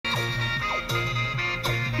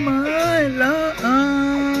my love,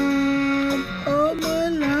 oh my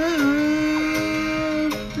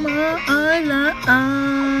love, my life,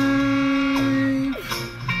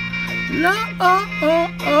 love, oh, oh,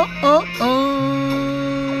 oh, oh,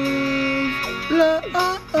 love,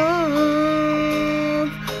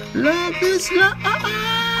 love is life.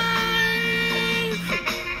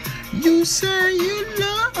 You say you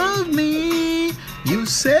love me, you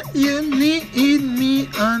say you need me,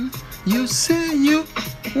 and you say you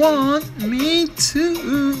want me to,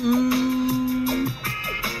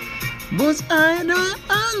 but I don't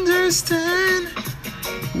understand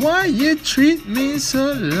why you treat me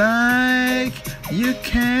so like you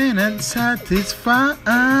cannot satisfy.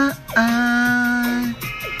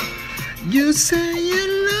 You say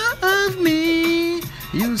you love me,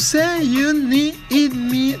 you say you need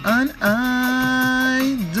me, and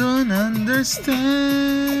I don't understand.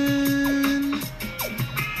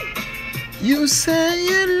 You say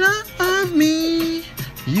you love me,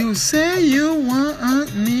 you say you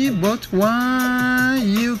want me, but why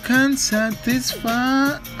you can't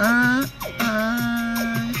satisfy?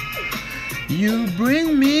 You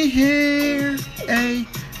bring me here, hey,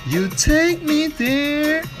 you take me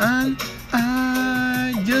there, and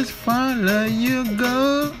I just follow you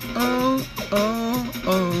go. Oh, oh,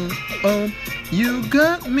 oh, oh. You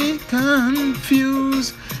got me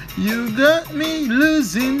confused, you got me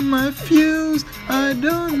losing my fuse. I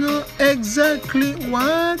don't know exactly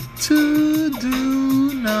what to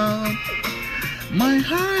do now. My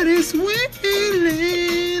heart is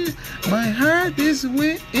willing, my heart is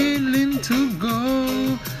willing to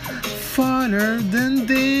go farther than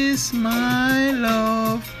this, my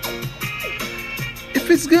love. If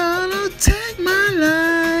it's gonna take my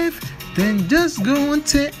life, then just go and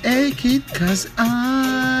take it, 'cause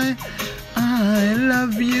I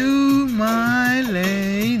love you, my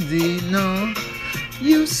lady. No,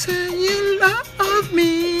 you say you love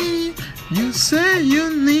me, you say you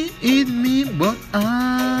need me, but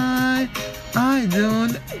I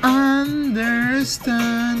don't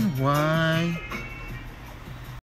understand why.